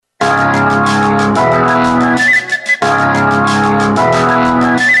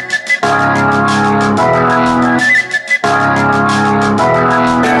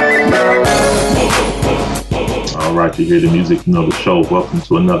you hear the music, you know the show. Welcome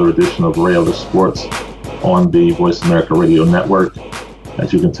to another edition of Ray Ellis Sports on the Voice America Radio Network.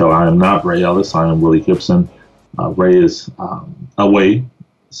 As you can tell, I am not Ray Ellis. I am Willie Gibson. Ray is away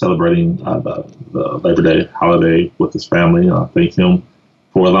celebrating the Labor Day holiday with his family. I thank him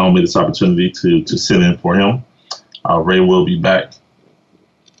for allowing me this opportunity to sit in for him. Ray will be back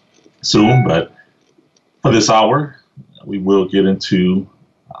soon, but for this hour, we will get into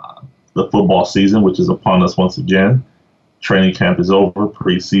the football season, which is upon us once again. Training camp is over,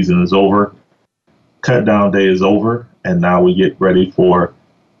 preseason is over, cut down day is over, and now we get ready for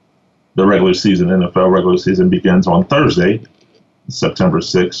the regular season. NFL regular season begins on Thursday, September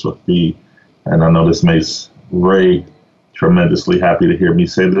 6th, and I know this makes Ray tremendously happy to hear me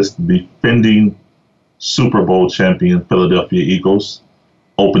say this, the defending Super Bowl champion Philadelphia Eagles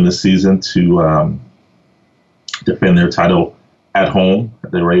open the season to defend their title at home.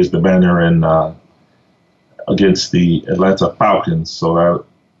 They raised the banner against the Atlanta Falcons.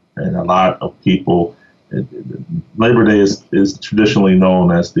 And a lot of people, Labor Day is traditionally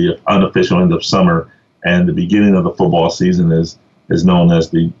known as the unofficial end of summer, and the beginning of the football season is known as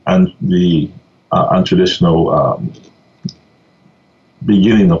the untraditional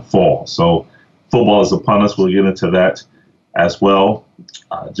beginning of fall. So football is upon us. We'll get into that as well.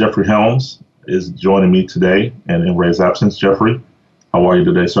 Jeffrey Helms is joining me today, and in Ray's absence. Jeffrey, how are you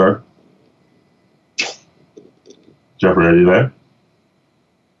today, sir? Jeffrey, are you there?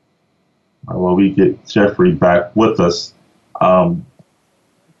 Well, we get Jeffrey back with us.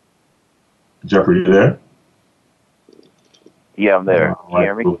 Jeffrey, you there? Yeah, I'm there. Can you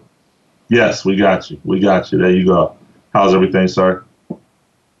hear me? Yes, we got you. There you go. How's everything, sir?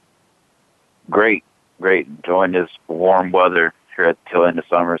 Great. Enjoying this warm weather here at the tail end of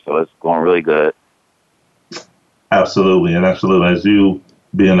summer, so it's going really good. Absolutely. As you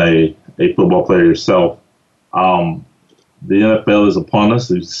being a football player yourself, the NFL is upon us.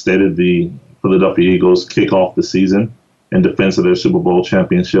 As stated, the Philadelphia Eagles kick off the season in defense of their Super Bowl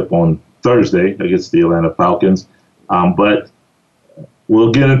championship on Thursday against the Atlanta Falcons. But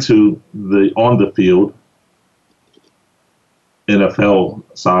we'll get into the on-the-field NFL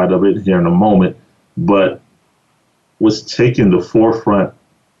side of it here in a moment. But what's taking the forefront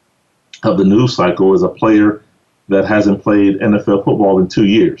of the news cycle is a player that hasn't played NFL football in 2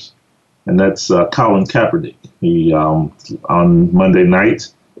 years, and that's Colin Kaepernick. He on Monday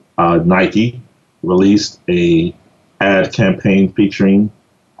night, Nike released a ad campaign featuring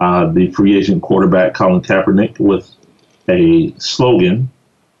the free agent quarterback Colin Kaepernick with a slogan.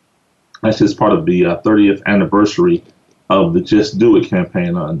 That's just part of the 30th anniversary of the Just Do It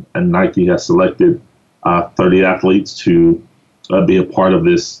campaign, and Nike has selected 30 athletes to be a part of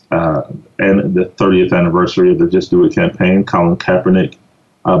this and the 30th anniversary of the Just Do It campaign. Colin Kaepernick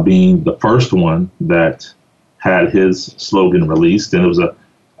being the first one that had his slogan released, and it was a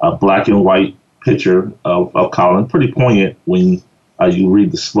black and white picture of Colin, pretty poignant when you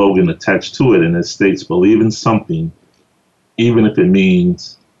read the slogan attached to it, and it states, "Believe in something, even if it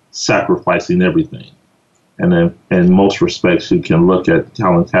means sacrificing everything." And then, in most respects, you can look at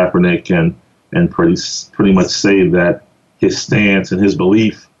Colin Kaepernick and pretty much say that his stance and his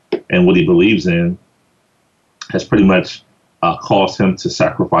belief and what he believes in has pretty much caused him to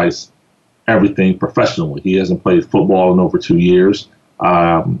sacrifice everything professionally. He hasn't played football in over 2 years.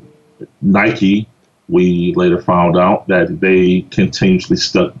 Nike, we later found out that they continuously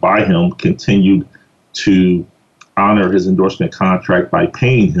stuck by him, continued to honor his endorsement contract by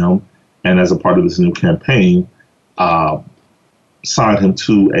paying him, and as a part of this new campaign, signed him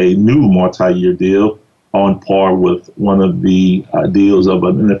to a new multi-year deal on par with one of the deals of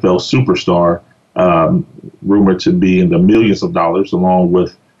an NFL superstar, rumored to be in the millions of dollars, along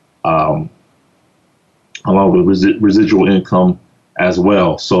with residual income as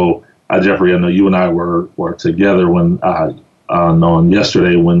well. So, Jeffrey, I know you and I were together on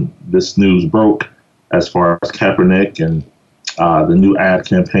yesterday when this news broke, as far as Kaepernick and the new ad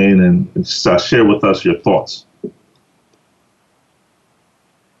campaign, and just share with us your thoughts.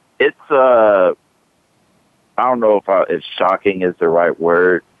 It's I don't know if shocking is the right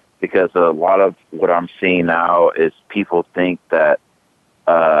word, because a lot of what I'm seeing now is people think that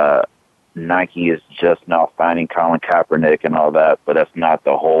Nike is just now finding Colin Kaepernick and all that, but that's not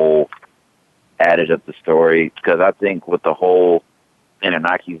the whole adage of the story. Because I think with the whole thing that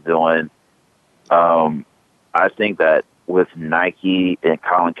Nike's doing, I think that with Nike and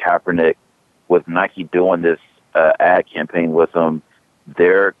Colin Kaepernick, with Nike doing this ad campaign with him,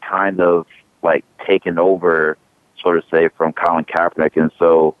 they're kind of like taken over, sort of say, from Colin Kaepernick. And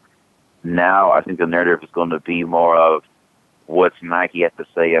so now I think the narrative is going to be more of what's Nike have to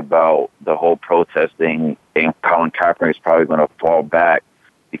say about the whole protesting, and Colin Kaepernick is probably going to fall back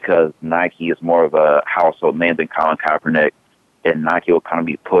because Nike is more of a household name than Colin Kaepernick, and Nike will kind of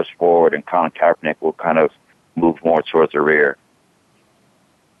be pushed forward, and Colin Kaepernick will kind of move more towards the rear.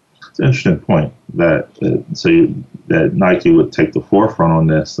 It's an interesting point that that Nike would take the forefront on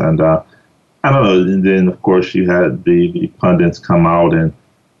this, and I don't know. And then of course you had the pundits come out and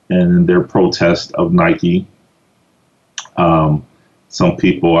in their protest of Nike. Some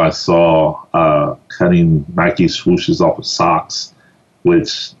people I saw cutting Nike swooshes off of socks,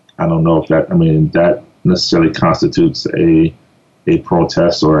 which I don't know if that necessarily constitutes a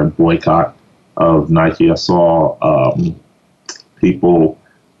protest or a boycott of Nike. I saw people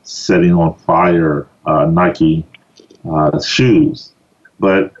setting on fire Nike shoes,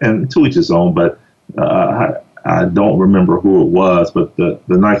 and to each his own. But I don't remember who it was, but the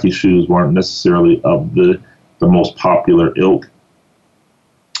Nike shoes weren't necessarily of the most popular ilk,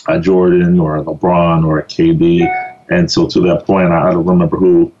 a Jordan or a LeBron or a KD. And so to that point, I don't remember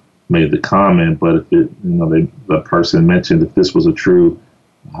who made the comment, but if the person mentioned if this was a true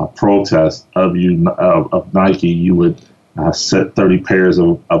protest of Nike, you would set 30 pairs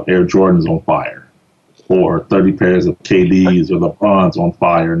of Air Jordans on fire, or 30 pairs of KDs or LeBrons on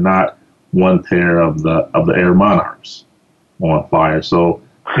fire, not one pair of the Air Monarchs on fire. So,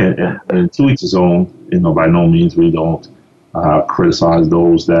 and to each his own. By no means we don't criticize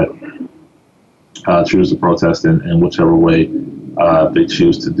those that choose to protest in whichever way they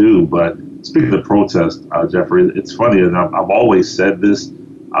choose to do. But speaking of protest, Jeffrey, it's funny, and I've always said this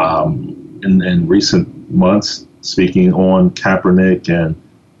in recent months, speaking on Kaepernick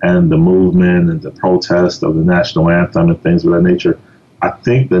and the movement and the protest of the national anthem and things of that nature. I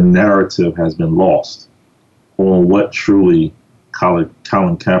think the narrative has been lost on what truly Colin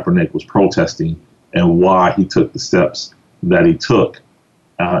Kaepernick was protesting and why he took the steps that he took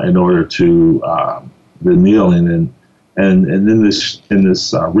in order to the kneeling. And in this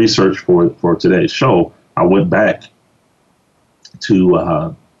research for today's show, I went back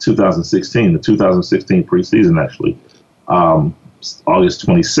to 2016, the 2016 preseason, actually, August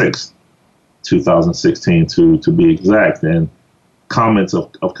 26th, 2016 to be exact, and comments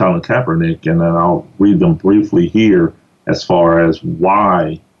of Colin Kaepernick, and then I'll read them briefly here as far as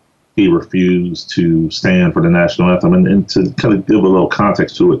why he refused to stand for the national anthem, and to kind of give a little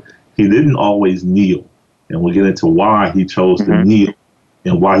context to it. He didn't always kneel, and we'll get into why he chose to kneel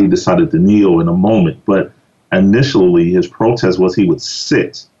and why he decided to kneel in a moment. But initially, his protest was he would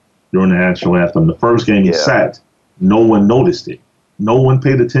sit during the national anthem. The first game he sat, no one noticed it. No one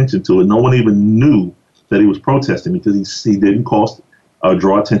paid attention to it. No one even knew that he was protesting because he didn't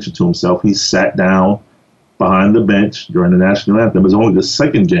draw attention to himself. He sat down behind the bench during the national anthem. It was only the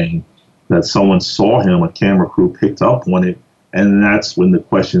second game that someone saw him, a camera crew picked up on it, and that's when the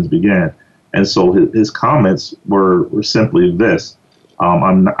questions began. And so his comments were simply this: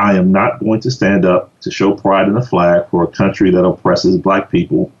 I am not going to stand up to show pride in the flag for a country that oppresses black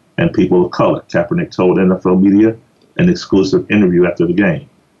people and people of color, Kaepernick told NFL media in an exclusive interview after the game.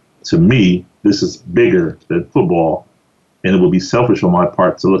 To me, this is bigger than football, and it would be selfish on my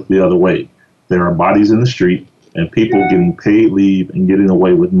part to look the other way. There are bodies in the street and people getting paid leave and getting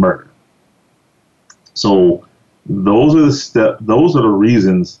away with murder. So those are the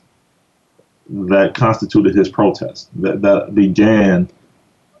reasons that constituted his protest, that began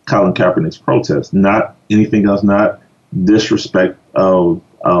Colin Kaepernick's protest, not anything else, not disrespect of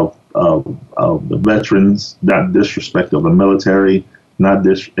the veterans, not disrespect of the military,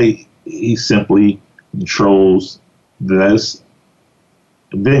 he simply chose this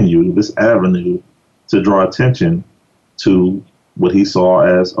venue, this avenue, to draw attention to what he saw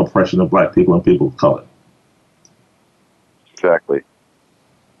as oppression of black people and people of color. Exactly.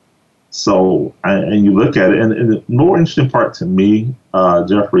 So, and you look at it, and the more interesting part to me,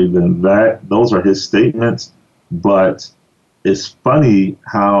 Jeffrey, than that, those are his statements, but it's funny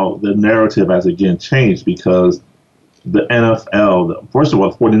how the narrative has again changed, because the NFL, first of all,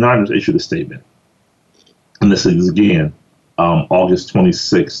 the 49ers issued a statement, and this is again, August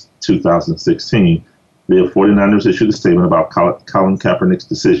 26, 2016, the 49ers issued a statement about Colin Kaepernick's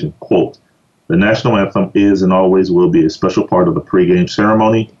decision. Quote, "The national anthem is and always will be a special part of the pregame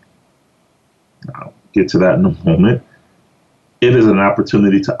ceremony." I'll get to that in a moment. "It is an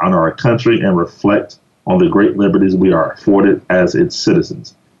opportunity to honor our country and reflect on the great liberties we are afforded as its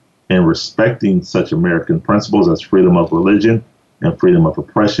citizens. In respecting such American principles as freedom of religion and freedom of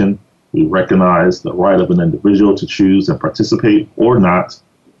oppression, we recognize the right of an individual to choose and participate or not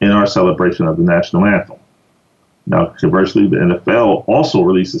in our celebration of the national anthem." Now, conversely, the NFL also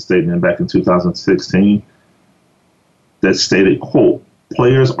released a statement back in 2016 that stated, quote,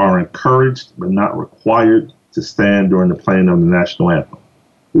 "Players are encouraged but not required to stand during the playing of the national anthem."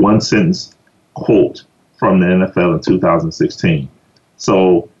 One sentence quote from the NFL in 2016.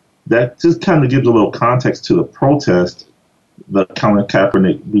 So that just kind of gives a little context to the protest that Colin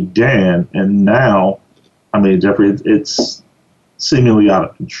Kaepernick began. And now, I mean, Jeffrey, it's seemingly out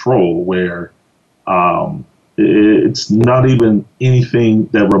of control where it's not even anything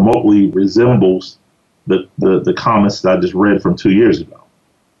that remotely resembles the comments that I just read from 2 years ago.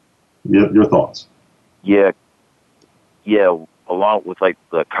 Your thoughts? Yeah. Along with like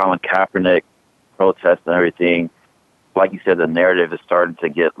the Colin Kaepernick protest and everything, like you said, the narrative is starting to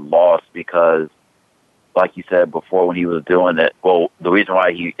get lost because, like you said before, when he was doing it, well, the reason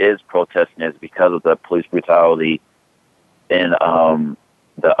why he is protesting is because of the police brutality and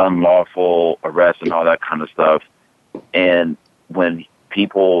the unlawful arrest and all that kind of stuff. And when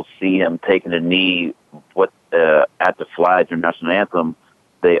people see him taking a knee at the flag, the national anthem,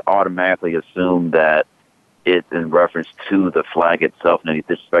 they automatically assume that it's in reference to the flag itself and he's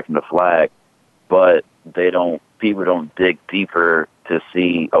disrespecting the flag. But people don't dig deeper to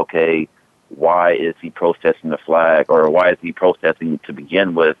see, okay, why is he protesting the flag or why is he protesting to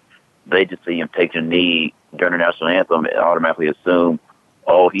begin with? They just see him taking a knee during the national anthem and automatically assume,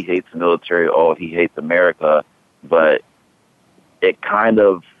 oh, he hates the military, oh, he hates America. But it kind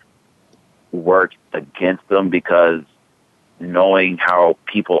of works against them because knowing how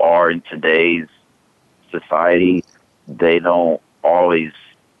people are in today's society, they don't always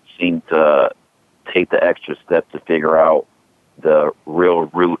seem to take the extra step to figure out the real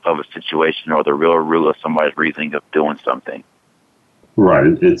root of a situation or the real root of somebody's reasoning of doing something. Right.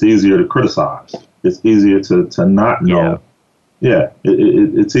 It's easier to criticize. It's easier to not know. Yeah.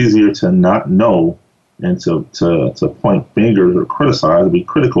 It's easier to not know and to point fingers or criticize, be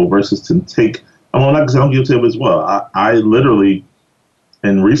critical versus to take. I'm guilty of it as well. I literally,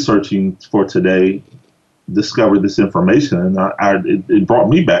 in researching for today, discovered this information, and it brought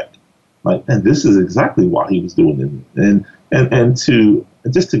me back. Like, and this is exactly why he was doing it. And to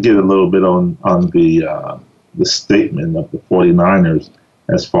just to get a little bit on the statement of the 49ers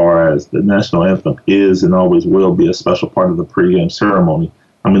as far as the national anthem is and always will be a special part of the pregame ceremony.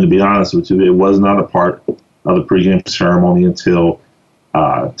 I mean, to be honest with you, it was not a part of the pregame ceremony until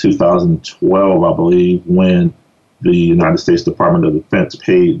 2012, I believe, when the United States Department of Defense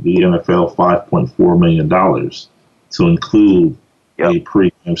paid the NFL $5.4 million to include a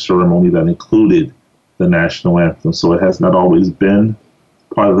pregame ceremony that included the national anthem. So it has not always been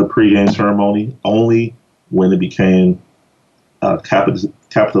part of the pregame ceremony. Only when it became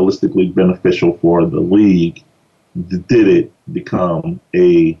capitalistically beneficial for the league did it become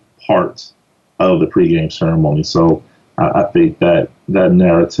a part of the pregame ceremony. So I think that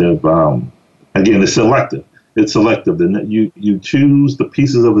narrative, again, is selective. It's selective. You choose the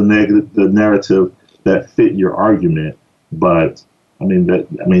pieces of the narrative that fit your argument, but I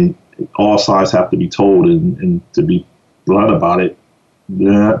mean, all sides have to be told, and to be blunt about it,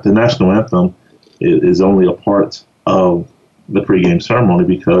 the national anthem is only a part of the pregame ceremony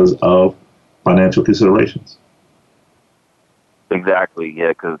because of financial considerations. Exactly, yeah,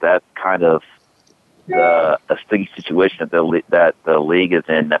 because that's kind of a sticky situation that the league is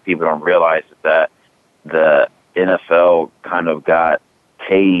in that people don't realize is that the NFL kind of got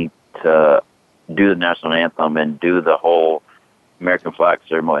paid to do the national anthem and do the whole American flag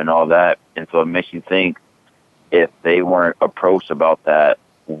ceremony and all that. And so it makes you think, if they weren't approached about that,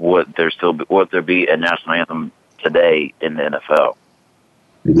 would there be a national anthem today in the NFL?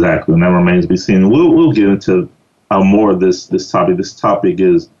 Exactly, and that remains to be seen. We'll get into more of this topic. This topic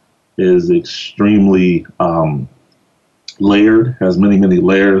is extremely layered, has many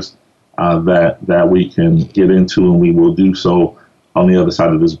layers that we can get into, and we will do so on the other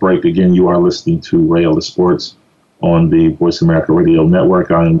side of this break. Again, you are listening to Ray Ellis Sports on the Voice America Radio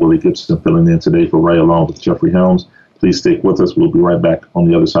Network. I am Willie Gibson, filling in today for Ray along with Jeffrey Helms. Please stick with us. We'll be right back on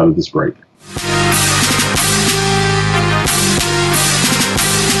the other side of this break.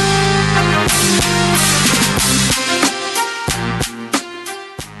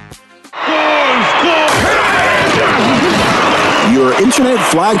 Your internet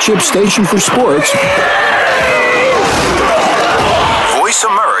flagship station for sports. Voice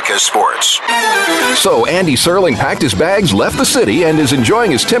America America Sports. So Andy Serling packed his bags, left the city, and is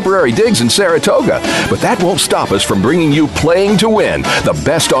enjoying his temporary digs in Saratoga. But that won't stop us from bringing you Playing to Win, the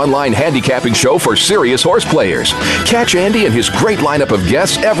best online handicapping show for serious horse players. Catch Andy and his great lineup of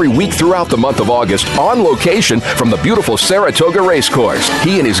guests every week throughout the month of August on location from the beautiful Saratoga Racecourse.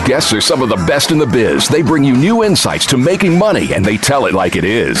 He and his guests are some of the best in the biz. They bring you new insights to making money, and they tell it like it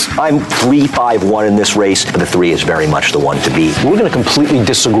is. I'm 3-5-1 in this race, but the 3 is very much the one to beat. We're going to completely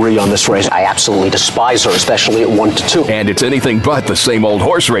disagree on this race. I absolutely despise her, especially at 1-2. And it's anything but the same old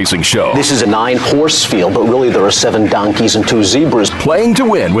horse racing show. This is a 9-horse field, but really there are 7 donkeys and 2 zebras. Playing to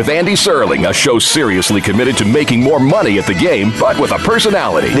Win with Andy Serling, a show seriously committed to making more money at the game, but with a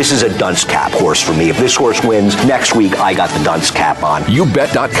personality. This is a dunce cap horse for me. If this horse wins, next week I got the dunce cap on.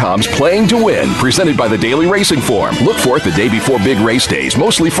 YouBet.com's Playing to Win, presented by the Daily Racing Form. Look for it the day before big race days,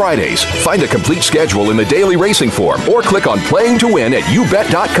 mostly Fridays. Find a complete schedule in the Daily Racing Form or click on Playing to Win at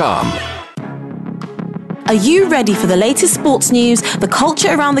YouBet.com. Are you ready for the latest sports news, the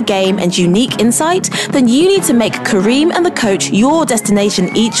culture around the game, and unique insight? Then you need to make Kareem and the Coach your destination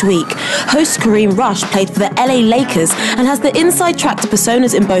each week. Host Kareem Rush played for the LA Lakers and has the inside track to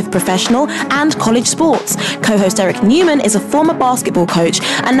personas in both professional and college sports. Co-host Eric Newman is a former basketball coach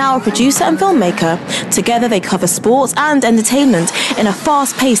and now a producer and filmmaker. Together they cover sports and entertainment in a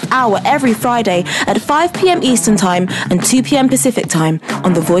fast-paced hour every Friday at 5 p.m. Eastern Time and 2 p.m. Pacific Time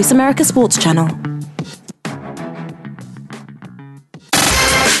on the Voice America Sports Channel.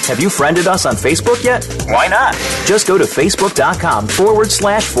 Have you friended us on Facebook yet? Why not? Just go to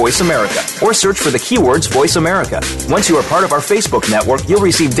facebook.com/Voice America or search for the keywords Voice America. Once you are part of our Facebook network, you'll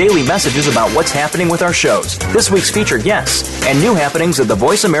receive daily messages about what's happening with our shows, this week's featured guests, and new happenings at the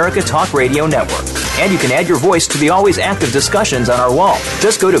Voice America Talk Radio Network. And you can add your voice to the always active discussions on our wall.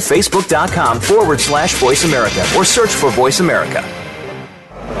 Just go to facebook.com/Voice America or search for Voice America.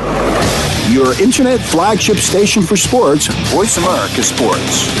 Your internet flagship station for sports, Voice America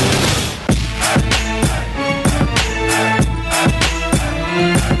Sports.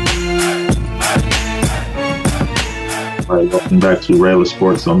 All right, welcome back to Rail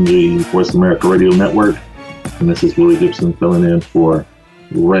Sports on the Voice America Radio Network. And this is Willie Gibson filling in for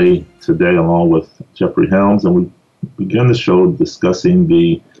Ray today, along with Jeffrey Helms. And we began the show discussing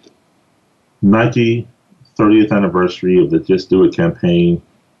the Nike 30th anniversary of the Just Do It campaign.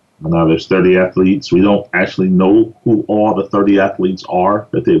 Now there's 30 athletes. We don't actually know who all the 30 athletes are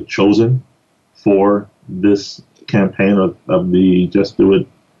that they've chosen for this campaign of the Just Do It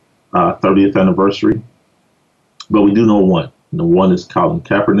 30th anniversary. But we do know one. And the one is Colin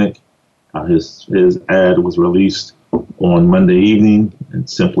Kaepernick. His ad was released on Monday evening.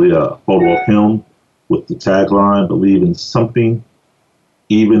 It's simply a photo of him with the tagline, "Believe in something,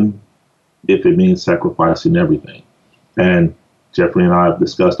 even if it means sacrificing everything." And Jeffrey and I have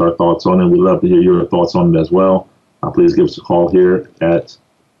discussed our thoughts on it. We'd love to hear your thoughts on it as well. Please give us a call here at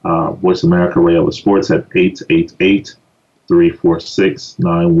Voice America Radio Sports at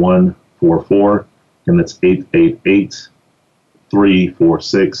 888-346-9144. And that's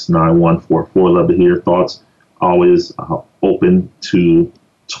 888-346-9144. Love to hear your thoughts. Always open to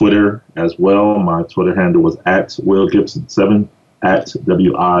Twitter as well. My Twitter handle was at WillGibson7, at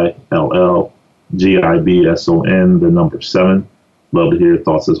WILLGIBSON, the number 7. Love to hear your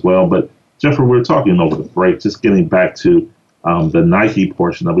thoughts as well. But Jeffrey, we were talking over the break, just getting back to the Nike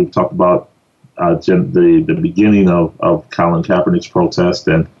portion that we've talked about, the beginning of Colin Kaepernick's protest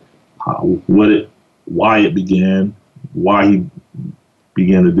and why it began, why he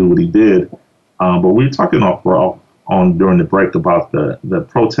began to do what he did. But we were talking on during the break about the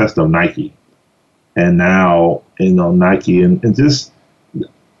protest of Nike, and now Nike and just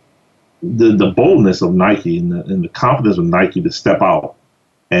the boldness of Nike and the confidence of Nike to step out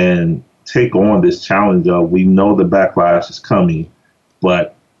and take on this challenge of, we know the backlash is coming,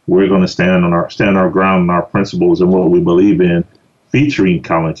 but we're going to stand our ground and our principles and what we believe in, featuring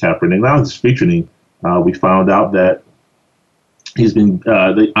Colin Kaepernick. Not just featuring, we found out that he's been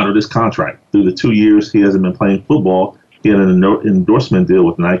under this contract through the 2 years he hasn't been playing football. He had an endorsement deal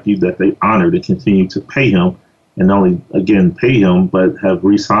with Nike that they honored and continue to pay him. And not only, again, pay him, but have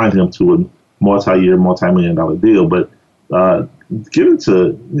re-signed him to a multi-year, multi-million-dollar deal. But get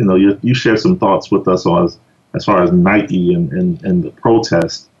into, you share some thoughts with us on as far as Nike and the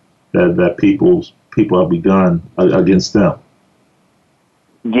protest that people have begun against them.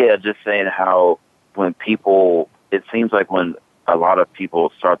 Yeah, just saying how it seems like when a lot of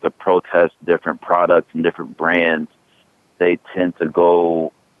people start to protest different products and different brands, they tend to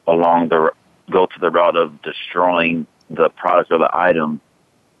go to the route of destroying the product or the item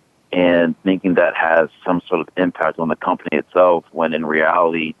and thinking that has some sort of impact on the company itself, when in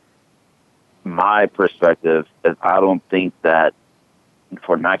reality my perspective is I don't think that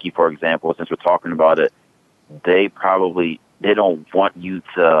for Nike, for example, since we're talking about it, they don't want you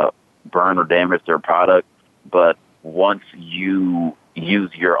to burn or damage their product. But once you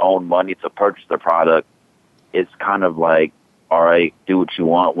use your own money to purchase the product, it's kind of like, all right, do what you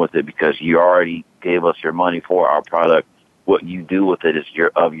want with it because you already gave us your money for our product. What you do with it is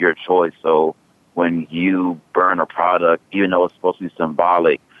of your choice. So when you burn a product, even though it's supposed to be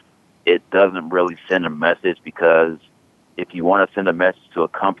symbolic, it doesn't really send a message, because if you want to send a message to a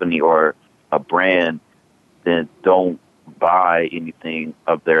company or a brand, then don't buy anything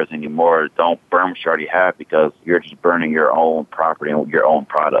of theirs anymore. Don't burn what you already have, because you're just burning your own property and your own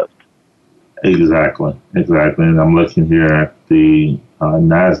product. Exactly. And I'm looking here at the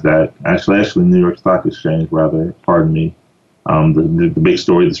NASDAQ, actually New York Stock Exchange, rather, pardon me. The big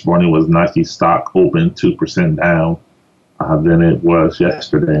story this morning was Nike stock opened 2% down than it was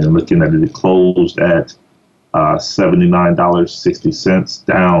yesterday. And looking at it, it closed at $79.60,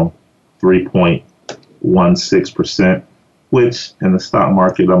 down 3.16%, which in the stock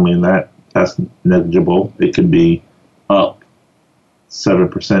market, I mean, that's negligible. It could be up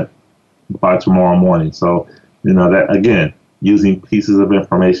 7% by tomorrow morning. So, that, again, using pieces of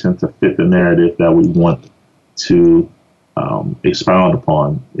information to fit the narrative that we want to expound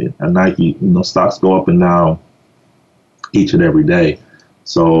upon. And Nike, stocks go up and down each and every day.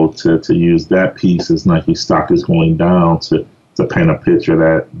 So to use that piece as Nike stock is going down to paint a picture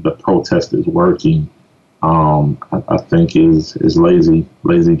that the protest is working, I think is lazy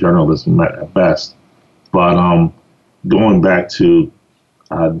journalism at best. But going back to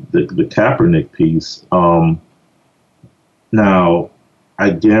the Kaepernick piece, now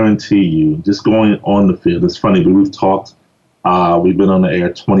I guarantee you, just going on the field, it's funny, but we've talked. We've been on the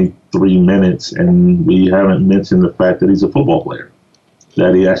air 23 minutes, and we haven't mentioned the fact that he's a football player,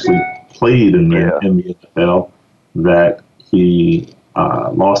 that he actually played in the NFL, that he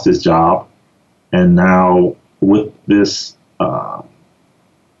lost his job, and now with this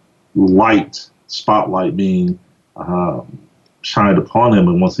spotlight being shined upon him,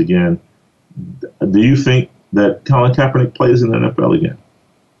 and once again, do you think that Colin Kaepernick plays in the NFL again?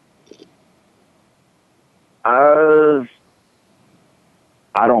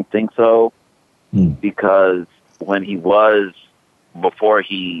 I don't think so, because before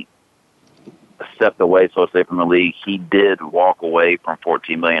he stepped away, so to say, from the league, he did walk away from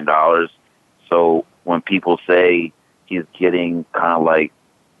 $14 million. So when people say he's getting kind of like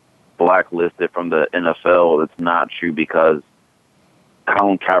blacklisted from the NFL, it's not true, because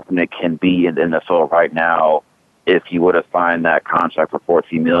Colin Kaepernick can be in the NFL right now if he would have signed that contract for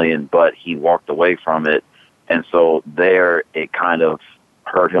 $14 million, but he walked away from it. And so there, it kind of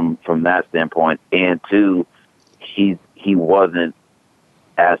hurt him from that standpoint. And two, he wasn't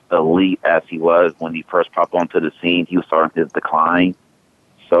as elite as he was when he first popped onto the scene. He was starting his decline.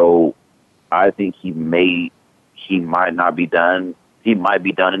 So I think he might not be done. He might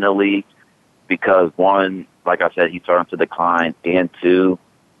be done in the league because, one, like I said, he's starting to decline. And two,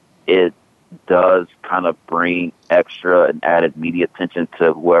 it does kind of bring extra and added media attention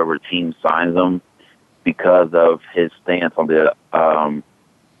to whoever team signs him because of his stance on the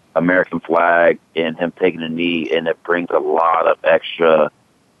American flag and him taking a knee, and it brings a lot of extra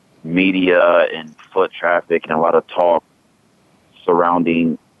media and foot traffic and a lot of talk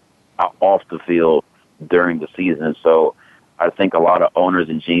surrounding off the field during the season. So I think a lot of owners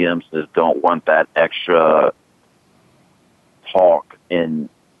and GMs just don't want that extra talk and,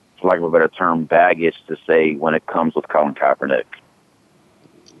 for lack of a better term, baggage to say when it comes with Colin Kaepernick.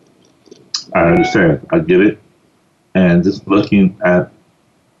 I understand. I get it. And just looking at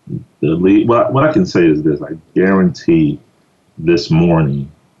the league, what I can say is this. I guarantee this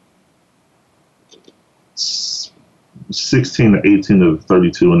morning, 16 to 18 of the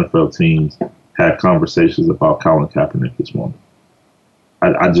 32 NFL teams had conversations about Colin Kaepernick this morning.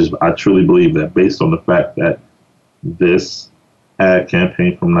 I truly believe that, based on the fact that this ad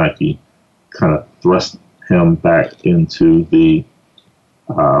campaign from Nike kind of thrust him back into the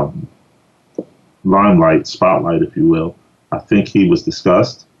limelight, spotlight, if you will. I think he was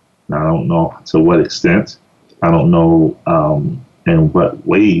discussed. Now, I don't know to what extent. I don't know in what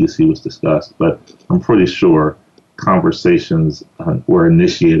ways he was discussed, but I'm pretty sure conversations were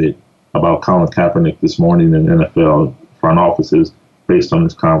initiated about Colin Kaepernick this morning in NFL front offices based on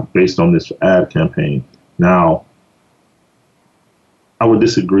this ad campaign. Now, I would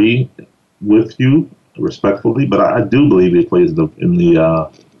disagree with you respectfully, but I do believe he plays in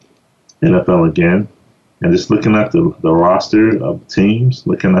the NFL again. And just looking at the roster of teams,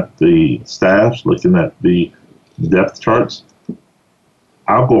 looking at the staffs, looking at the depth charts,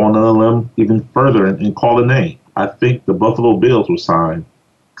 I'll go on a limb even further and call a name. I think the Buffalo Bills will sign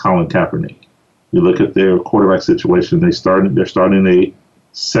Colin Kaepernick. You look at their quarterback situation. They're starting a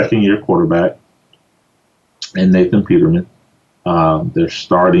second-year quarterback and Nathan Peterman. They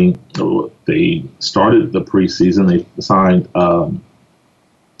started the preseason. They signed AJ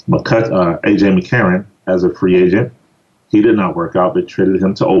McCarron as a free agent. He did not work out. They traded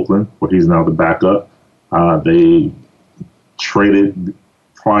him to Oakland, where he's now the backup. They traded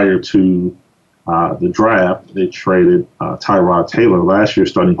prior to the draft. They traded Tyrod Taylor, last year's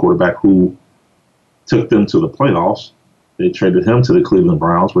starting quarterback, who took them to the playoffs. They traded him to the Cleveland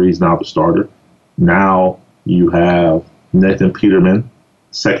Browns, where he's now the starter. Now you have Nathan Peterman,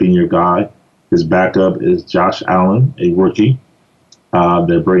 second-year guy. His backup is Josh Allen, a rookie.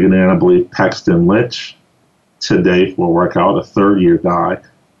 They're bringing in, I believe, Paxton Lynch today for a workout, a third-year guy.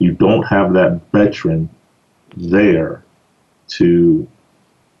 You don't have that veteran there to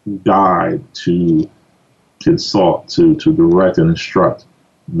guide, to consult, to direct and instruct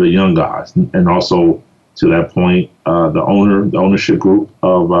the young guys. And also, to that point, the ownership group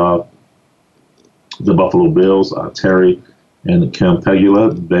of the Buffalo Bills, Terry and Kim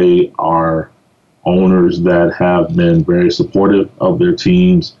Pegula, they are owners that have been very supportive of their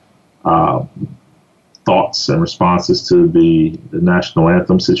team's thoughts and responses to the national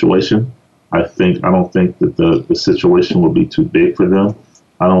anthem situation. I don't think that the situation will be too big for them.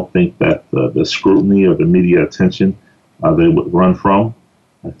 I don't think that the scrutiny or the media attention they would run from.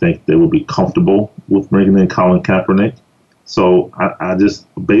 I think they would be comfortable with bringing in Colin Kaepernick. So I just,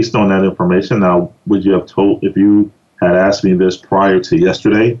 based on that information, now, would you have told, if you had asked me this prior to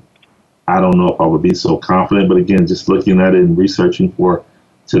yesterday, I don't know if I would be so confident. But again, just looking at it and researching for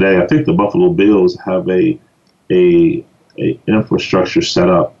today, I think the Buffalo Bills have a infrastructure set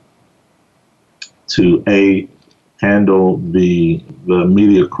up to handle the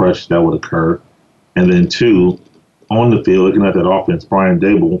media crush that would occur, and then two, on the field, looking at that offense, Brian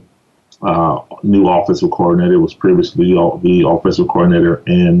Dable, new offensive coordinator, was previously the offensive coordinator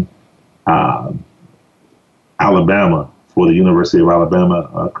in Alabama for the University of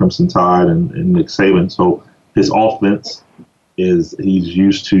Alabama Crimson Tide and Nick Saban. So his offense he's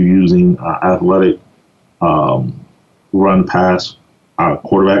used to using athletic run pass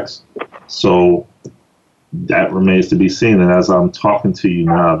quarterbacks. So that remains to be seen. And as I'm talking to you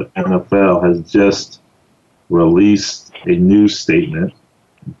now, the NFL has just released a news statement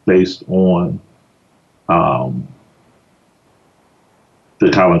based on the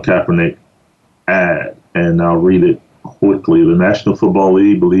Colin Kaepernick ad, and I'll read it quickly. The National Football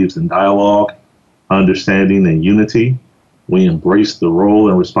League believes in dialogue, understanding, and unity. We embrace the role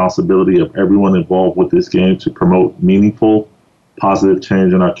and responsibility of everyone involved with this game to promote meaningful, positive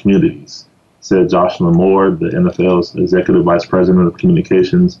change in our communities, said Josh Lamore, the NFL's Executive Vice President of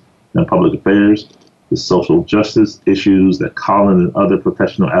Communications and Public Affairs. The social justice issues that Colin and other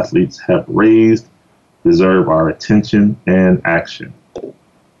professional athletes have raised deserve our attention and action.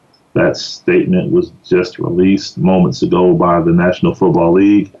 That statement was just released moments ago by the National Football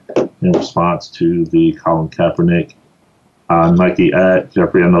League in response to the Colin Kaepernick Nike ad.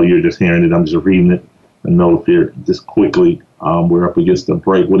 Jeffrey, I know you're just hearing it. I'm just reading it. I know if you're just quickly, we're up against the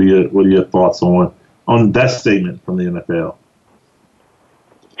break. What are your thoughts on that statement from the NFL?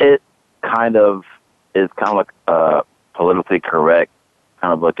 It kind of is like politically correct,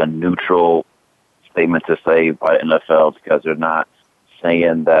 kind of like a neutral statement to say by NFL, because they're not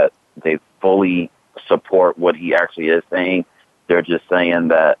saying that they fully support what he actually is saying. They're just saying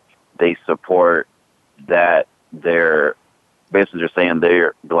that they support that they're saying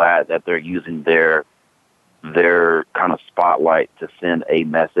they're glad that they're using their kind of spotlight to send a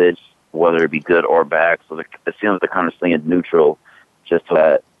message, whether it be good or bad. So it seems like they're kind of staying neutral, just so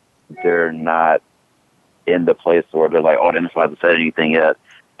that they're not in the place where they're like, oh, the NFL hasn't said anything yet,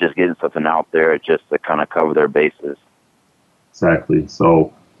 just getting something out there just to kind of cover their bases. Exactly.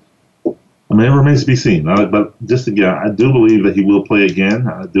 So, I mean, it remains to be seen. But just again, I do believe that he will play again.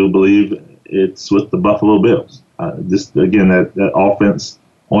 I do believe it's with the Buffalo Bills. Just again, that offense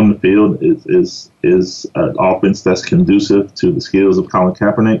on the field is an offense that's conducive to the skills of Colin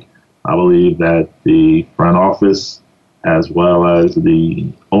Kaepernick. I believe that the front office, as well as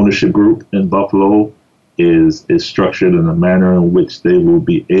the ownership group in Buffalo, is structured in a manner in which they will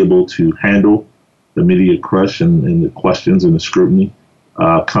be able to handle the media crush and the questions and the scrutiny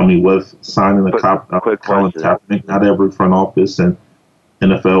coming with signing the Colin Kaepernick. Not every front office and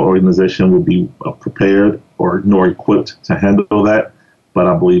NFL organization will be prepared or nor equipped to handle that. But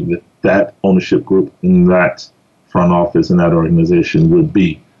I believe that ownership group in that front office and that organization would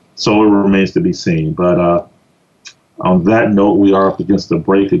be. So it remains to be seen. But On that note, we are up against the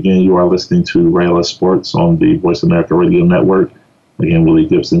break. Again, you are listening to Ellis Sports on the Voice America Radio Network. Again, Willie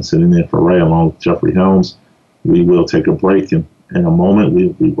Gibson sitting in for Ray along with Jeffrey Helms. We will take a break, and in a moment,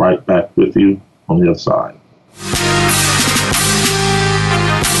 we'll be right back with you on the other side.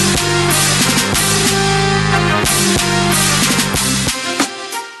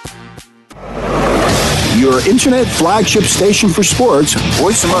 Your internet flagship station for sports,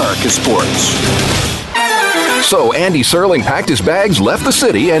 Voice America Sports. So Andy Serling packed his bags, left the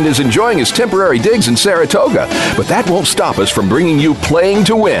city, and is enjoying his temporary digs in Saratoga. But that won't stop us from bringing you Playing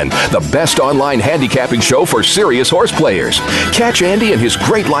to Win, the best online handicapping show for serious horse players. Catch Andy and his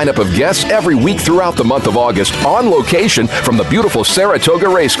great lineup of guests every week throughout the month of August on location from the beautiful Saratoga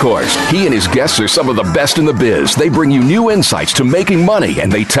Racecourse. He and his guests are some of the best in the biz. They bring you new insights to making money,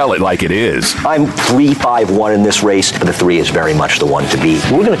 and they tell it like it is. I'm 3-5-1 in this race, but the 3 is very much the one to beat.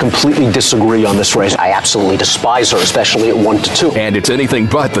 We're going to completely disagree on this race. I absolutely despise her, especially at 1-2. And it's anything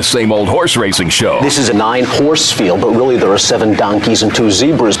but the same old horse racing show. This is a 9-horse field, but really there are 7 donkeys and 2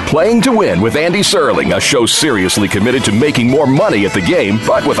 zebras. Playing to Win with Andy Serling, a show seriously committed to making more money at the game,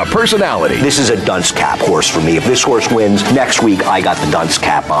 but with a personality. This is a dunce cap horse for me. If this horse wins, next week I got the dunce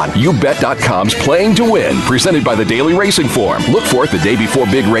cap on. YouBet.com's Playing to Win, presented by the Daily Racing Form. Look for it the day before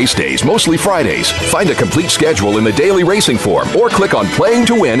big race days, mostly Fridays. Find a complete schedule in the Daily Racing Form or click on Playing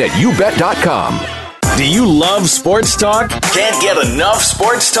to Win at YouBet.com. Do you love sports talk? Can't get enough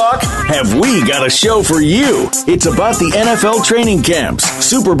sports talk? Have we got a show for you? It's about the NFL training camps,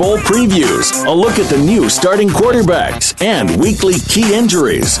 Super Bowl previews, a look at the new starting quarterbacks, and weekly key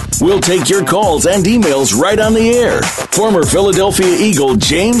injuries. We'll take your calls and emails right on the air. Former Philadelphia Eagle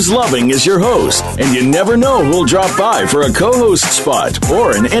James Loving is your host, and you never know who'll drop by for a co-host spot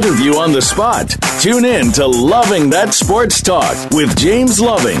or an interview on the spot. Tune in to Loving That Sports Talk with James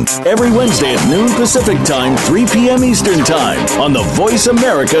Loving every Wednesday at noon Pacific Time, 3 p.m. Eastern Time on the Voice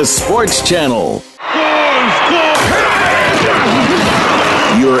America Sports Channel.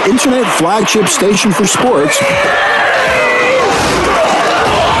 Your internet flagship station for sports,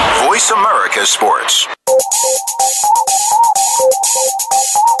 Voice America Sports.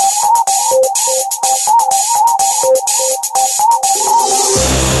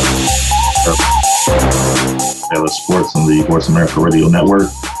 Ellis Sports on the Voice America Radio Network.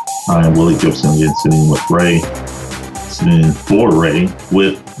 I am Willie Gibson, again sitting with Ray, sitting in for Ray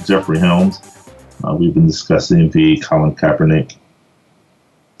with Jeffrey Helms. We've been discussing the Colin Kaepernick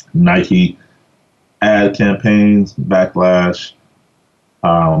Nike ad campaigns, backlash,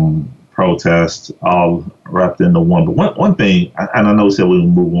 protests, all wrapped into one. But one thing, and I know we said we would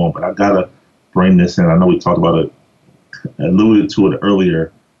move on, but I gotta bring this in. I know we talked about it, alluded to it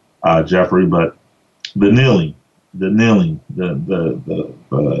earlier, Jeffrey, but the kneeling, the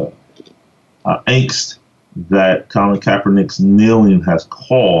angst that Colin Kaepernick's kneeling has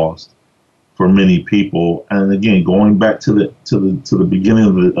caused for many people. And again, going back to the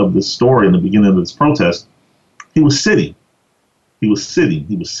beginning of the story and the beginning of this protest, he was sitting for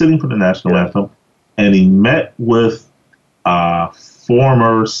the national anthem, and he met with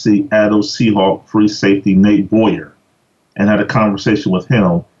former Seattle Seahawks free safety Nate Boyer and had a conversation with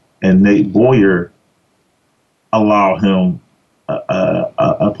him. And Nate Boyer allowed him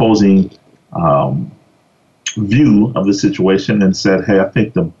opposing view of the situation and said, hey, I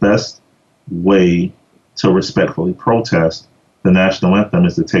think the best way to respectfully protest the national anthem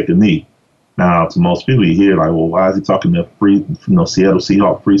is to take a knee. Now, to most people, you hear like, well, why is he talking to Seattle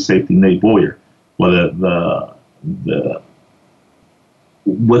Seahawks free safety Nate Boyer? Well, the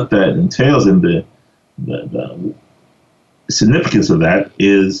what that entails and the significance of that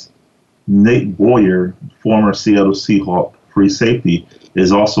is Nate Boyer, former Seattle Seahawks free safety,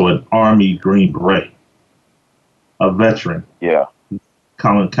 is also an Army Green Beret, a veteran. Yeah.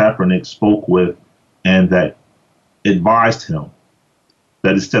 Colin Kaepernick spoke with and that advised him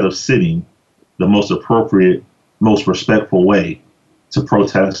that instead of sitting, the most appropriate, most respectful way to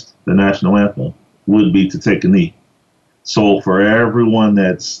protest the national anthem would be to take a knee. So for everyone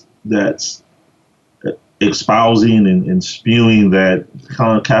that's espousing and spewing that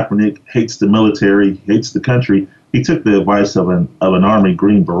Colin Kaepernick hates the military, hates the country, he took the advice of an Army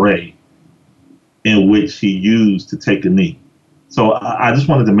Green Beret in which he used to take a knee. So I just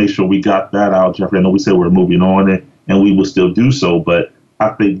wanted to make sure we got that out, Jeffrey. I know we said we're moving on and we will still do so, but I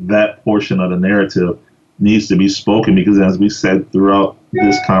think that portion of the narrative needs to be spoken because, as we said throughout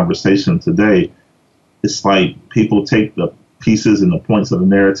this conversation today, it's like people take the pieces and the points of the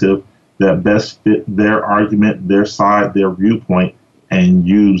narrative that best fit their argument, their side, their viewpoint, and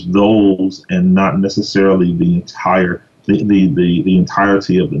use those and not necessarily the entirety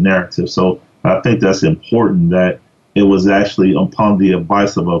of the narrative. So I think that's important that it was actually upon the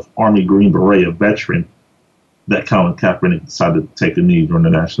advice of an Army Green Beret, a veteran, that Colin Kaepernick decided to take a knee during the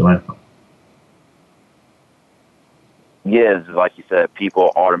national anthem. Yeah, like you said,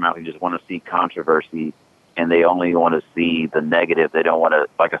 people automatically just want to see controversy, and they only want to see the negative. They don't want to,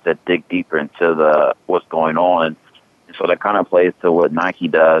 like I said, dig deeper into what's going on. And so that kind of plays to what Nike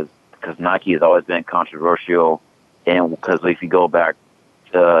does, because Nike has always been controversial. And because if you go back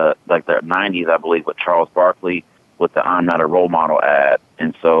to like the 90s, I believe, with Charles Barkley with the "I'm not a role model" ad,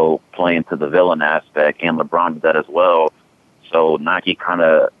 and so playing to the villain aspect, and LeBron did that as well. So Nike kind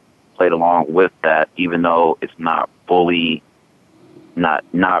of played along with that, even though it's not fully, not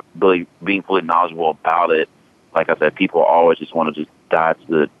really being fully knowledgeable about it. Like I said, people always just want to just dive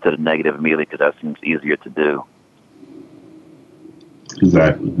to the negative immediately because that seems easier to do.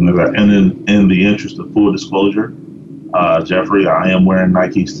 Exactly. And in the interest of full disclosure, Jeffrey, I am wearing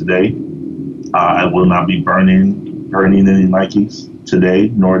Nikes today. I will not be burning any Nikes today,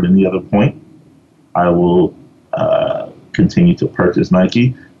 nor at any other point. I will continue to purchase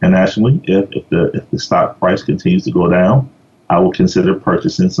Nike. And actually, if the stock price continues to go down, I will consider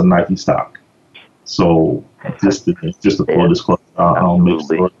purchasing some Nike stock. So just a full disclosure, I'll make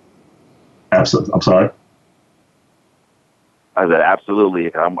sure. Absolutely. I'm sorry. I said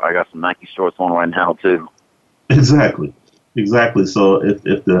absolutely. I got some Nike shorts on right now too. Exactly. So if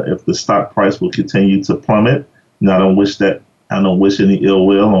the stock price will continue to plummet, and I don't wish any ill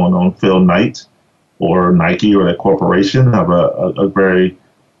will on Phil Knight or Nike or that corporation. I have a very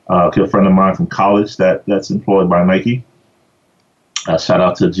good friend of mine from college that's employed by Nike. Shout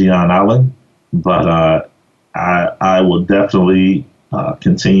out to Gian Allen. But I will definitely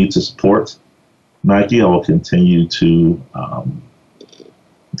continue to support Nike. I will continue to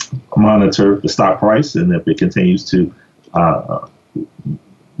monitor the stock price, and if it continues to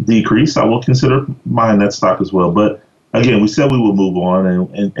decrease, I will consider buying that stock as well. But again, we said we will move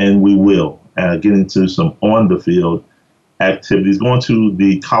on, and we will get into some on the field activities, going to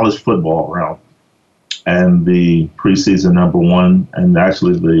the college football round and the preseason number one. And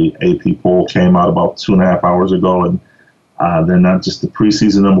actually, the AP poll came out about 2.5 hours ago, and they're not just the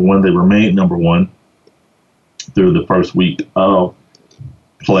preseason number one; they remain number one through the first week of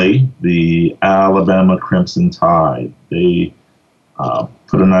play. The Alabama Crimson Tide, they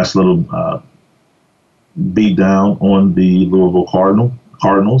put a nice little beat down on the Louisville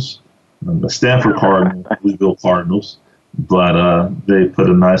Cardinals, the Stanford Cardinals, Louisville Cardinals, but they put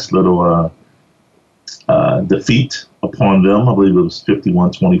a nice little defeat upon them. I believe it was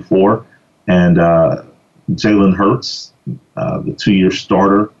 51-24, and Jalen Hurts, the two-year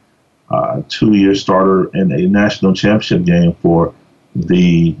starter in a national championship game for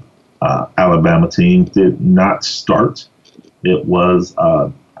the Alabama team, did not start. It was,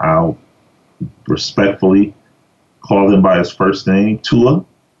 I'll respectfully call him by his first name, Tua,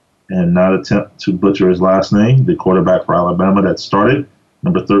 and not attempt to butcher his last name, the quarterback for Alabama that started,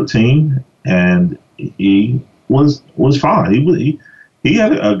 number 13, and he was fine. He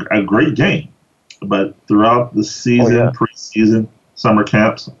had a great game, but throughout the season, preseason, summer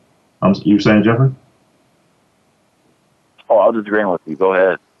camps, you were saying, Jeffrey? Oh, I was just agreeing with you. Go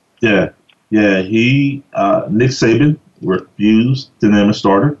ahead. Yeah. He Nick Saban refused to name a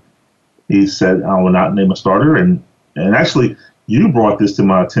starter. He said, "I will not name a starter." And actually, you brought this to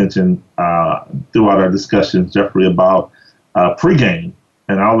my attention throughout our discussions, Jeffrey, about pregame.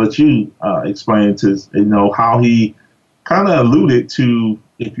 And I'll let you explain how he kind of alluded to,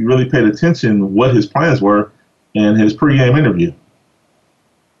 if you really paid attention, what his plans were in his pregame interview.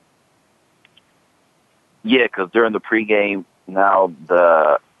 Yeah, because during the pregame, now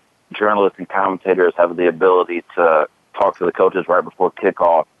the journalists and commentators have the ability to talk to the coaches right before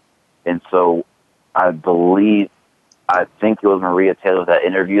kickoff. And so I think it was Maria Taylor that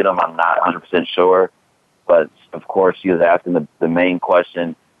interviewed him. I'm not 100% sure. But, of course, she was asking the main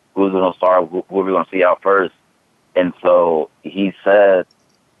question, who's going to start, who are we going to see out first? And so he said,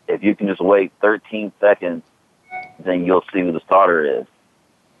 if you can just wait 13 seconds, then you'll see who the starter is.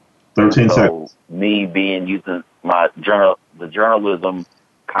 13 seconds. Me using my the journalism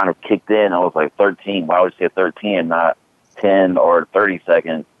kind of kicked in. I was like, 13. Why would you say 13 and not 10 or 30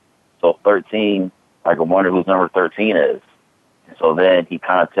 seconds? So 13, I can wonder whose number 13 is. So then he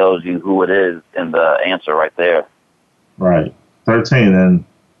kind of tells you who it is in the answer right there. Right. 13. And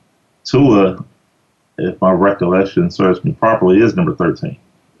Tua, if my recollection serves me properly, is number 13.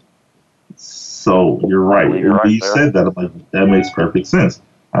 So you're right. You said that. I'm like, that makes perfect sense.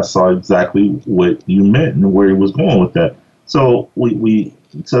 I saw exactly what you meant and where he was going with that. So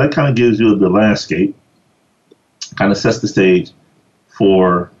so that kind of gives you the landscape, kind of sets the stage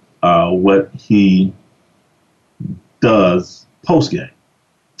for what he does post game.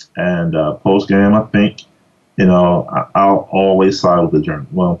 And post game, I think, I'll always side with the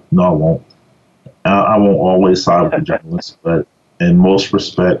journalist. Well, no, I won't. I won't always side with the journalist, but in most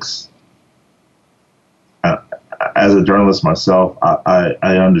respects, as a journalist myself, I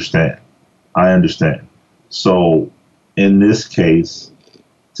understand. I understand. So in this case,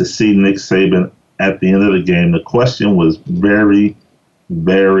 to see Nick Saban at the end of the game, the question was very,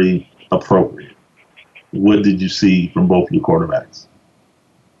 very appropriate. What did you see from both your quarterbacks?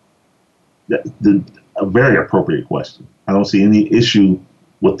 A very appropriate question. I don't see any issue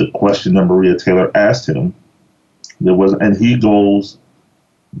with the question that Maria Taylor asked him. And he goes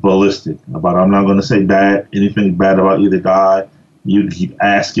ballistic about, I'm not going to say anything bad about either guy. You keep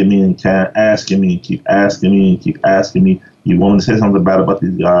asking me and keep asking me and keep asking me. You want me to say something bad about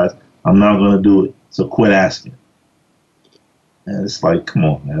these guys? I'm not going to do it. So quit asking. And it's like, come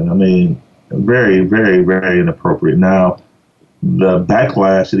on, man. I mean, very, very, very inappropriate. Now, the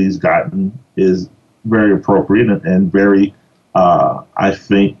backlash that he's gotten is very appropriate and very, I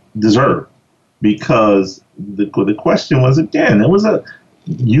think, deserved. Because the question was, again,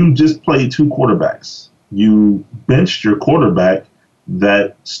 you just played two quarterbacks. You benched your quarterback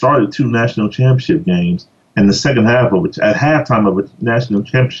that started two national championship games in the second half of it, at halftime of a national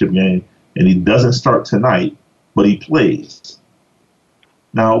championship game, and he doesn't start tonight, but he plays.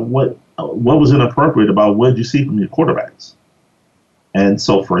 Now, what was inappropriate about what did you see from your quarterbacks? And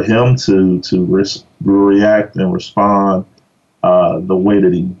so for him to react and respond the way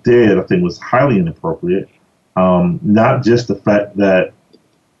that he did, I think was highly inappropriate. Not just the fact that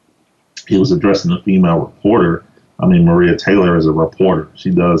he was addressing a female reporter. I mean, Maria Taylor is a reporter.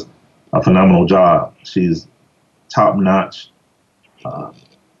 She does a phenomenal job. She's top-notch,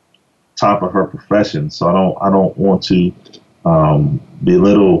 top of her profession. So I don't want to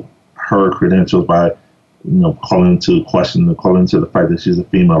belittle her credentials by calling into question and calling into the fact that she's a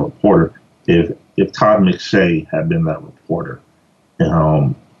female reporter. If Todd McShay had been that reporter,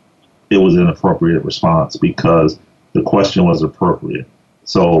 it was an inappropriate response because the question was appropriate.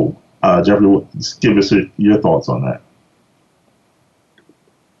 So, Jeffrey, give us your thoughts on that.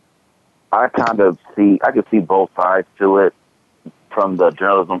 I can see both sides to it. From the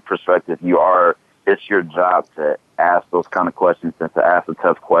journalism perspective, it's your job to ask those kind of questions and to ask the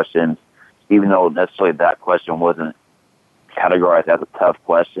tough questions, even though necessarily that question wasn't categorized as a tough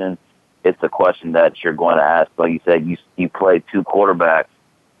question. It's a question that you're going to ask. Like you said, you played two quarterbacks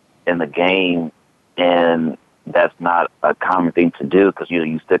in the game, and that's not a common thing to do because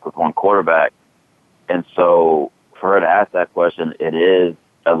you stick with one quarterback. And so for her to ask that question, it is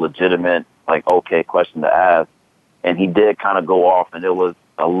a legitimate, okay question to ask. And he did kind of go off, and it was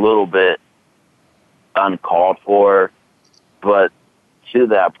a little bit uncalled for. But to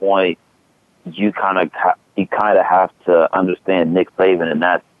that point, you kind of have to understand Nick Saban, and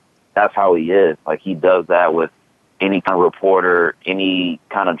that's how he is. He does that with any kind of reporter, any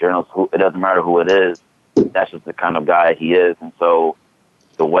kind of journalist. It doesn't matter who it is. That's just the kind of guy he is. And so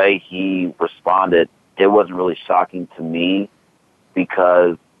the way he responded, it wasn't really shocking to me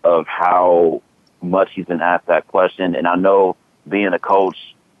because of how much he's been asked that question. And I know being a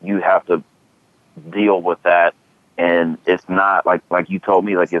coach, you have to deal with that. And it's not like you told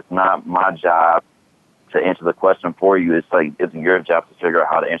me, it's not my job to answer the question for you. It's your job to figure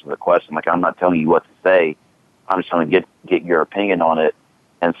out how to answer the question. I'm not telling you what to say. I'm just trying to get your opinion on it.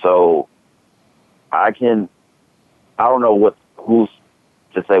 And so I don't know who's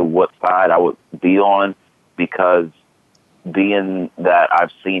to say what side I would be on, because being that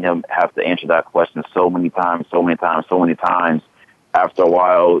I've seen him have to answer that question so many times, after a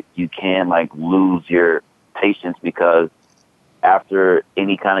while you can lose your patience, because after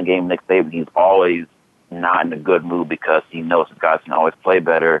any kind of game Nick Saban, he's always not in a good mood because he knows his guys can always play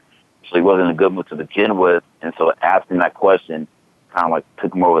better. So he wasn't in a good mood to begin with, and so asking that question kind of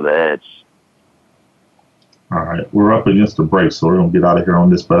took him over the edge. All right, we're up against the break, so we're going to get out of here on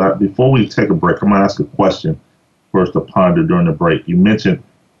this. But before we take a break, I'm going to ask a question for us to ponder during the break. You mentioned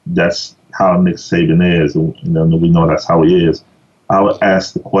that's how Nick Saban is, and we know that's how he is. I would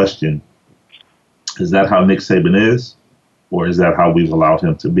ask the question, is that how Nick Saban is, or is that how we've allowed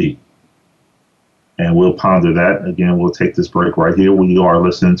him to be? And we'll ponder that. Again, we'll take this break right here. We are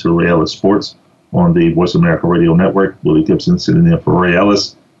listening to Ray Ellis Sports on the Voice America Radio Network. Willie Gibson sitting in for Ray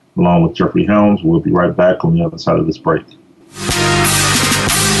Ellis, along with Jeffrey Helms. We'll be right back on the other side of this break.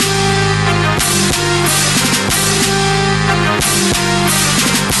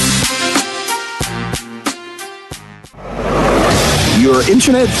 Your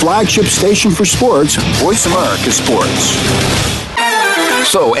internet flagship station for sports, Voice America Sports.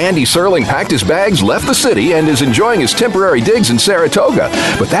 So Andy Serling packed his bags, left the city, and is enjoying his temporary digs in Saratoga.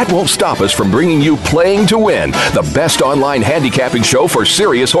 But that won't stop us from bringing you Playing to Win, the best online handicapping show for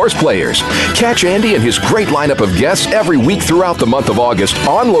serious horse players. Catch Andy and his great lineup of guests every week throughout the month of August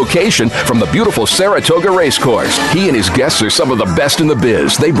on location from the beautiful Saratoga Racecourse. He and his guests are some of the best in the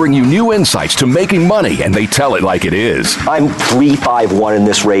biz. They bring you new insights to making money, and they tell it like it is. I'm 3-5-1 in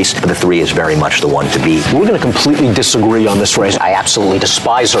this race, but the 3 is very much the one to beat. We're going to completely disagree on this race. I absolutely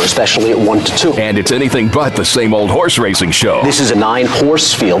despise her, especially at 1-2. And it's anything but the same old horse racing show. This is a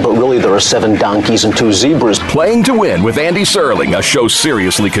 9-horse field, but really there are 7 donkeys and 2 zebras. Playing to Win with Andy Serling, a show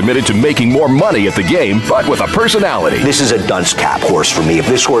seriously committed to making more money at the game, but with a personality. This is a dunce cap horse for me. If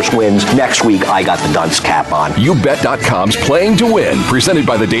this horse wins, next week I got the dunce cap on. YouBet.com's Playing to Win, presented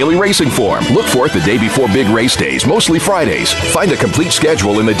by the Daily Racing Form. Look for it the day before big race days, mostly Fridays. Find a complete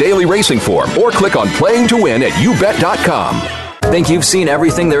schedule in the Daily Racing Form or click on Playing to Win at YouBet.com. Think you've seen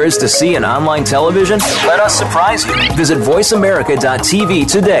everything there is to see in online television? Let us surprise you. Visit voiceamerica.tv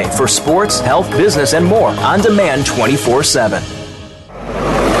today for sports, health, business, and more on demand 24/7.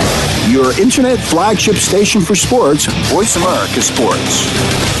 Your internet flagship station for sports, Voice America Sports.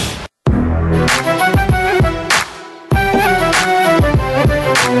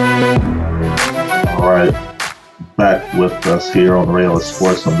 All right, back with us here on Ray Ellis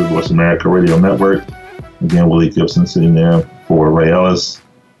Sports on the Voice America Radio Network. Again, Willie Gibson sitting there for Ray Ellis,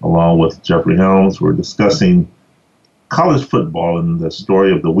 along with Jeffrey Helms. We're discussing college football and the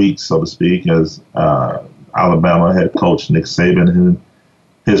story of the week, so to speak, as Alabama head coach Nick Saban and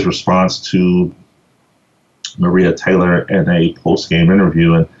his response to Maria Taylor in a post-game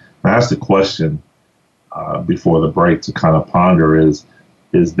interview. And I asked the question before the break to kind of ponder is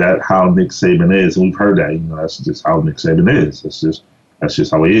that how Nick Saban is? And we've heard that, that's just how Nick Saban is. That's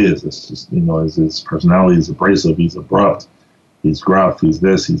just how he is. It's just, his personality is abrasive. He's abrupt. He's gruff. He's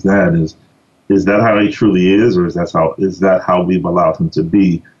this. He's that. Is that how he truly is, or is that how we've allowed him to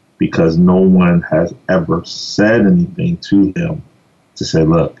be? Because no one has ever said anything to him to say,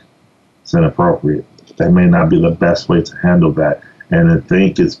 look, it's inappropriate. That may not be the best way to handle that. And I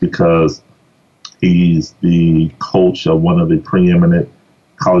think it's because he's the coach of one of the preeminent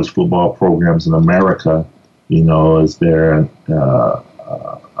college football programs in America. Is there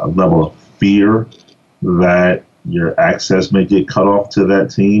a level of fear that your access may get cut off to that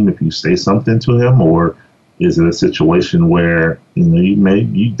team if you say something to him, or is it a situation where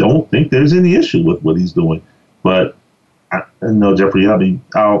you don't think there's any issue with what he's doing? But I know, Jeffrey,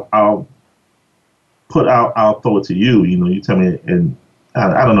 I'll throw it to you. You tell me, and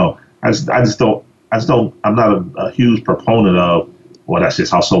I don't know. I just don't. I'm not a huge proponent of, well, that's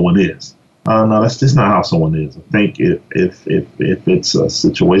just how someone is. No, that's just not how someone is. I think if it's a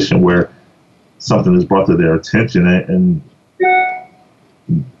situation where something is brought to their attention and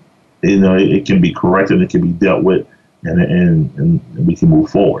it can be corrected, it can be dealt with, and we can move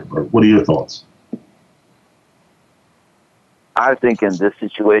forward. But what are your thoughts? I think in this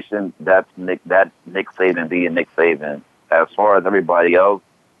situation, that's Nick Saban being Nick Saban. As far as everybody else,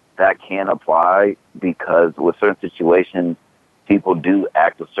 that can apply because with certain situations, people do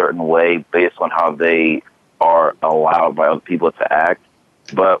act a certain way based on how they are allowed by other people to act.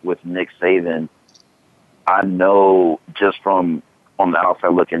 But with Nick Saban, I know just from on the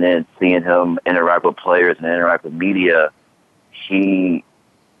outside looking in, seeing him interact with players and interact with media, he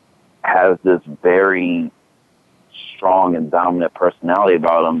has this very strong and dominant personality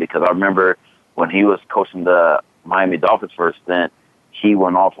about him. Because I remember when he was coaching the Miami Dolphins for a stint, he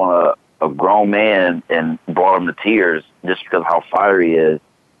went off on a grown man and brought him to tears just because of how fiery he is.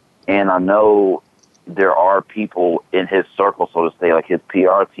 And I know there are people in his circle, so to say, like his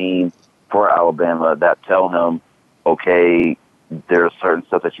PR team for Alabama, that tell him, okay, there's certain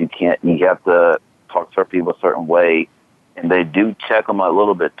stuff that you have to talk to certain people a certain way. And they do check him a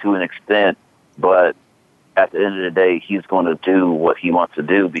little bit to an extent, but at the end of the day, he's going to do what he wants to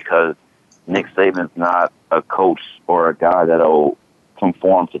do because Nick Saban's not a coach or a guy that'll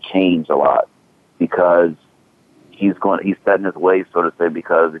conform to change a lot because he's set in his ways, so to say,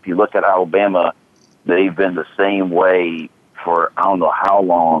 because if you look at Alabama, they've been the same way for I don't know how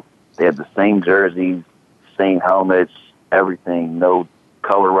long. They have the same jerseys, same helmets, everything, no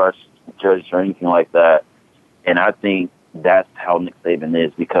color rush jerseys or anything like that. And I think that's how Nick Saban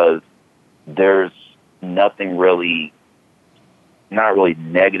is because there's nothing really, not really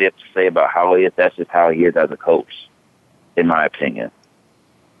negative to say about how he is. That's just how he is as a coach, in my opinion.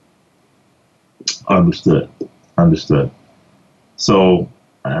 Understood. So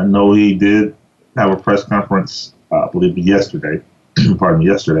I know he did have a press conference, I believe yesterday.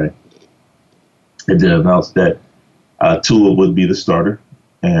 Yesterday. It did announce that Tua would be the starter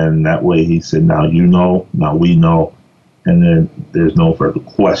And that way he said, now you know, now we know, and then there's no further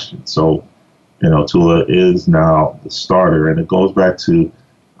question. So, Tua is now the starter, and it goes back to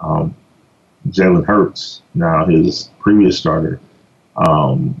Jalen Hurts, now his previous starter.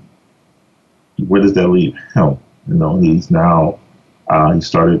 Where does that leave him? He's now, he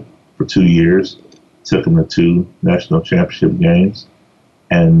started for 2 years, took him to 2 national championship games,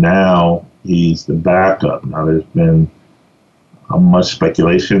 and now he's the backup. Now there's been much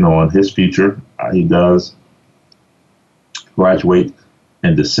speculation on his future. He does graduate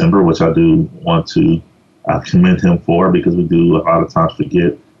in December, which I do want to commend him for, because we do a lot of times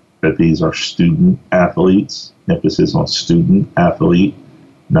forget that these are student athletes, emphasis on student athlete,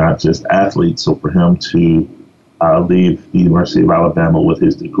 not just athletes. So for him to leave the University of Alabama with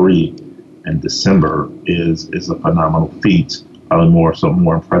his degree in December is a phenomenal feat, probably something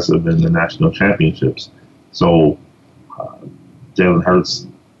more impressive than the national championships. So Jalen Hurts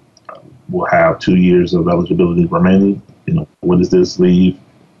will have 2 years of eligibility remaining. Where does this leave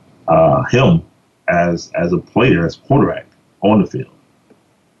him as a player, as a quarterback on the field?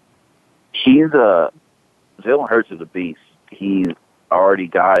 Jalen Hurts is a beast. He's already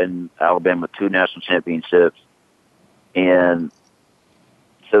gotten Alabama 2 national championships, and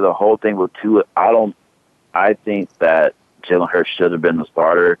so the whole thing with Tua, I think that Jalen Hurts should have been the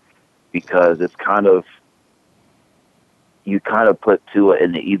starter, because it's you put Tua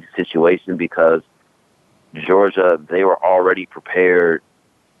in the easy situation, because Georgia, they were already prepared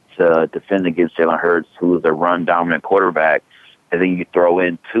to defend against Jalen Hurts, who is a run-dominant quarterback, and then you throw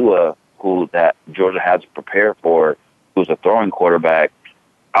in Tua, who that Georgia has to prepare for, who's a throwing quarterback.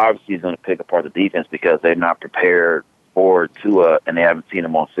 Obviously, he's going to pick apart the defense because they're not prepared for Tua, and they haven't seen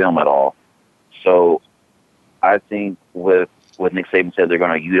him on film at all. So I think with what Nick Saban said, they're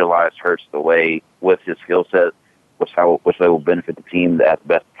going to utilize Hurts the way, with his skill set, which way will benefit the team as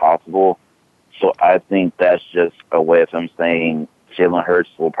best possible. So I think that's just a way of him saying Jalen Hurts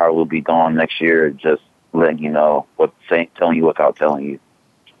will probably be gone next year, just letting you know, telling you without telling you.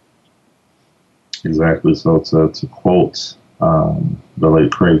 Exactly. So to quote the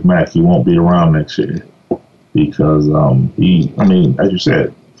late Craig Mack, he won't be around next year because as you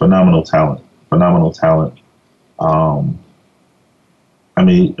said, phenomenal talent.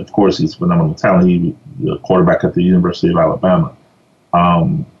 Of course, he's phenomenal talent. He's the quarterback at the University of Alabama.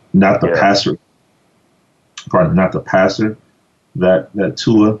 Not the passer that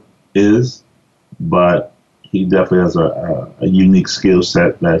Tua is, but he definitely has a unique skill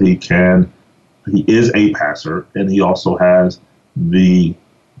set that he is a passer, and he also has the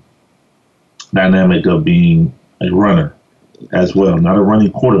dynamic of being a runner as well. Not a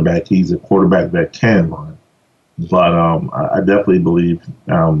running quarterback. He's a quarterback that can run. But I definitely believe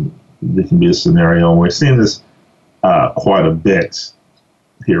there can be a scenario, and we're seeing this quite a bit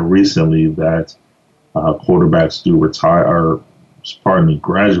here recently, that quarterbacks do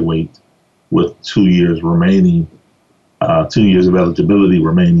graduate with 2 years remaining, 2 years of eligibility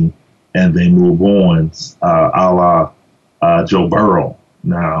remaining, and they move on, a la Joe Burrow,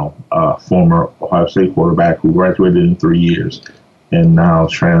 now former Ohio State quarterback who graduated in 3 years and now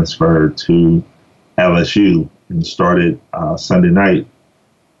transferred to LSU and started Sunday night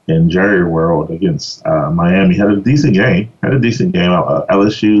in Jerry World against Miami. Had a decent game.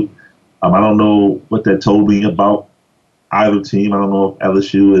 LSU, I don't know what that told me about either team. I don't know if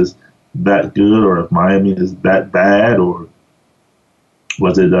LSU is that good or if Miami is that bad, or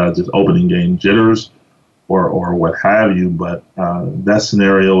was it just opening game jitters or what have you. But that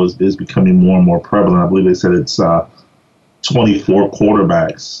scenario is becoming more and more prevalent. I believe they said it's 24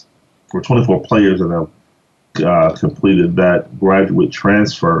 quarterbacks or 24 players that have completed that graduate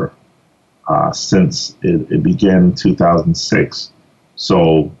transfer since it began in 2006.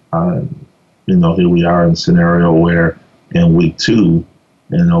 So, here we are in a scenario where in week 2,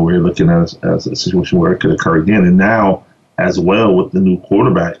 we're looking at a situation where it could occur again. And now, as well, with the new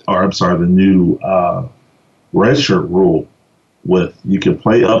the new redshirt rule, with you can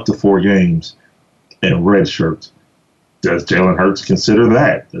play up to 4 games in redshirt. Does Jalen Hurts consider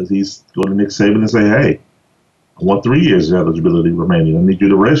that? Does he go to Nick Saban and say, hey, I want 3 years of eligibility remaining. I need you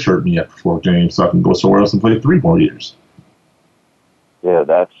to redshirt me after 4 games so I can go somewhere else and play 3 more years? Yeah,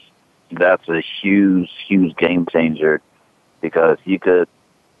 that's a huge game changer, because you could,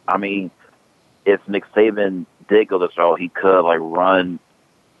 if Nick Saban did go this route, he could run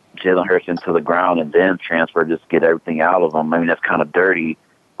Jalen Hurts into the ground and then transfer, just get everything out of him. That's kind of dirty,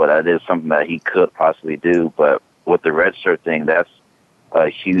 but that is something that he could possibly do. But with the redshirt thing, that's a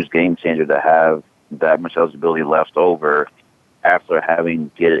huge game changer to have that much eligibility left over after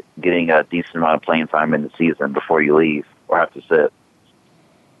getting a decent amount of playing time in the season before you leave or have to sit.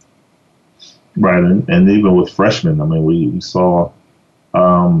 Right, and even with freshmen, I mean, we saw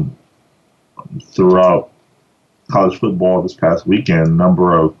throughout college football this past weekend, a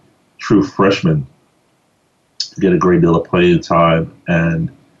number of true freshmen get a great deal of playing time, and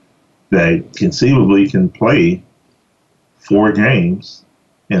they conceivably can play 4 games.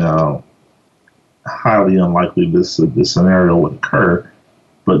 Highly unlikely this scenario would occur,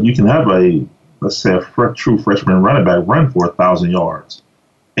 but you can have let's say a true freshman running back run for 1,000 yards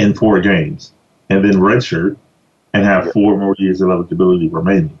in 4 games, and then redshirt and have 4 more years of eligibility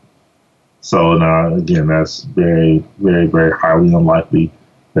remaining. So now, again, that's very, very, very highly unlikely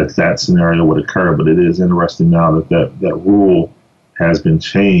that scenario would occur. But it is interesting now that rule has been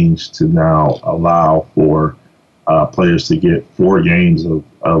changed to now allow for players to get 4 games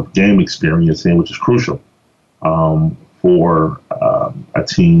of game experience in, which is crucial for a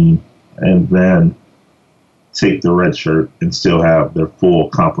team, and then take the red shirt and still have their full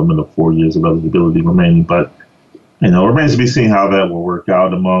complement of 4 years of eligibility remaining. But it remains to be seen how that will work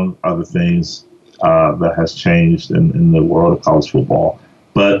out, among other things that has changed in the world of college football.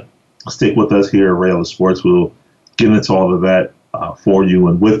 But stick with us here at Ray Ellis Sports. We'll get into all of that for you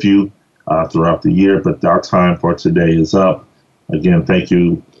and with you throughout the year. But our time for today is up. Again, thank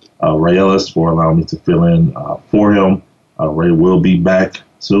you, Ray Ellis, for allowing me to fill in for him. Ray will be back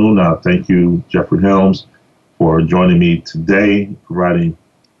soon. Thank you, Jeffrey Helms, for joining me today, providing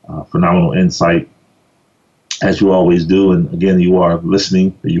phenomenal insight, as you always do. And again, you have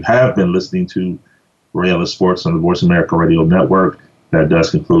been listening to Ray Ellis Sports on the Voice America Radio Network. That does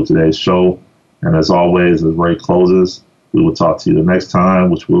conclude today's show. And as always, as Ray closes, we will talk to you the next time,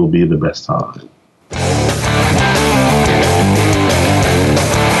 which will be the best time.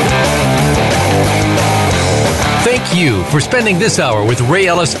 Thank you for spending this hour with Ray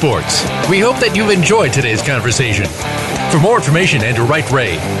Ellis Sports. We hope that you've enjoyed today's conversation. For more information and to write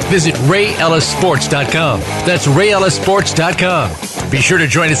Ray, visit RayEllisSports.com. That's RayEllisSports.com. Be sure to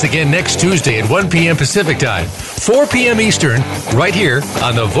join us again next Tuesday at 1 p.m. Pacific Time, 4 p.m. Eastern, right here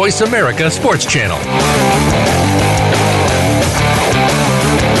on the Voice America Sports Channel.